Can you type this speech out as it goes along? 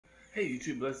Hey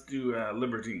YouTube, let's do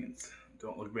Libertines.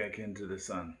 Don't look back into the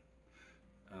sun.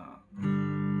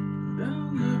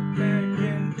 Don't look back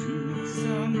into the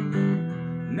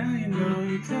sun. Now you know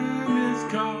your time has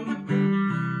come.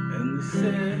 And they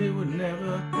said it would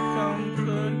never come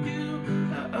for you.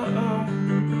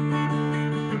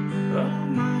 Oh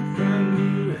my friend,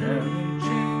 you haven't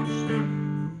changed.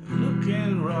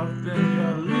 Looking rough, then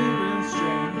you're living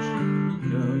strange.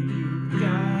 No, you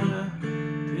gotta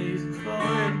taste for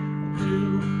it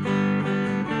too.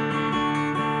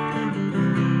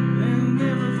 They'll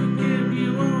never forgive you,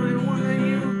 only one of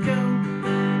you go.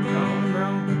 Oh no,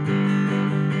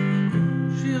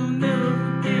 she'll never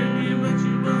forgive you, but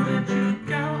she won't let you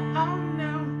go. Oh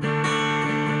no.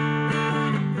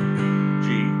 G,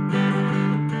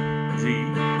 D,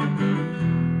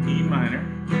 E minor,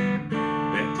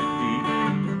 back to D,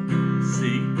 C,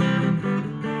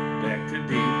 back to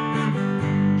D,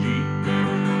 G,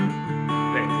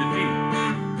 back to D.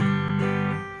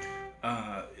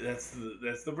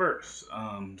 That's the verse.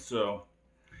 So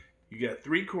you got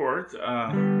three chords: G,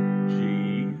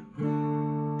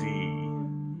 D,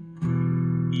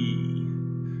 E,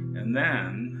 and then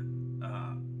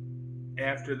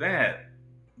after that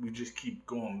we just keep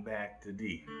going back to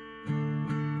D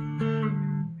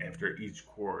after each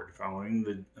chord, following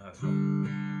the so.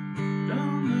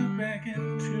 Don't look back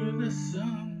into the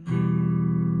sun.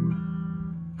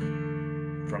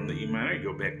 From the E minor, you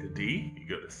go back to D, you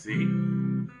go to C,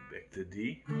 back to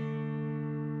D,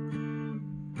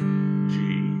 G,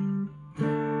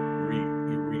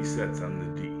 it resets on the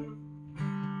D,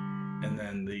 and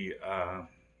then the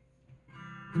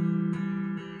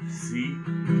C,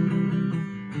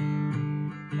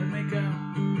 let me go.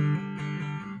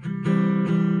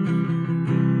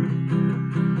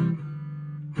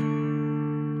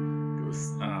 Goes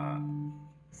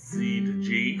C to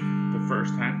G the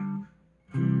first time,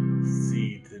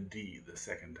 C to D the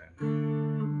second time.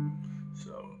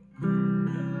 So, they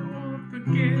won't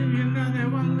forgive you, no, they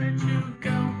won't let you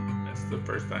go. That's the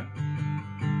first time.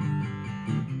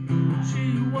 She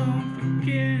won't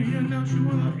forgive you, no, she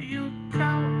won't let you go.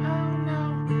 Oh no.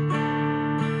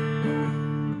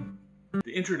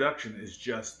 The introduction is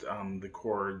just the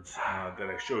chords that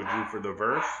I showed you for the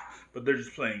verse, but they're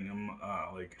just playing them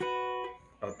like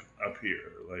up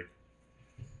here, like.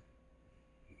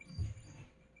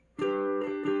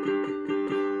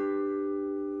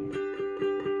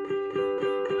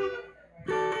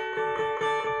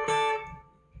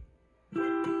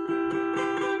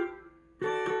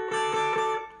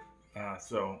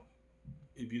 So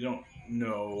if you don't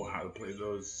know how to play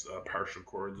those partial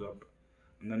chords up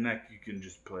on the neck, you can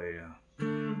just play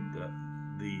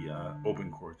the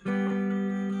open chords.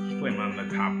 Just play them on the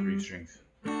top three strings.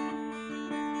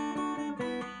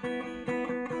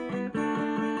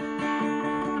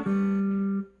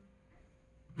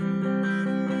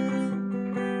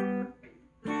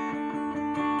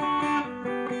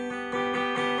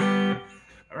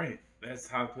 Alright, that's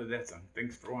how to play that song.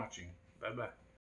 Thanks for watching. Bye-bye.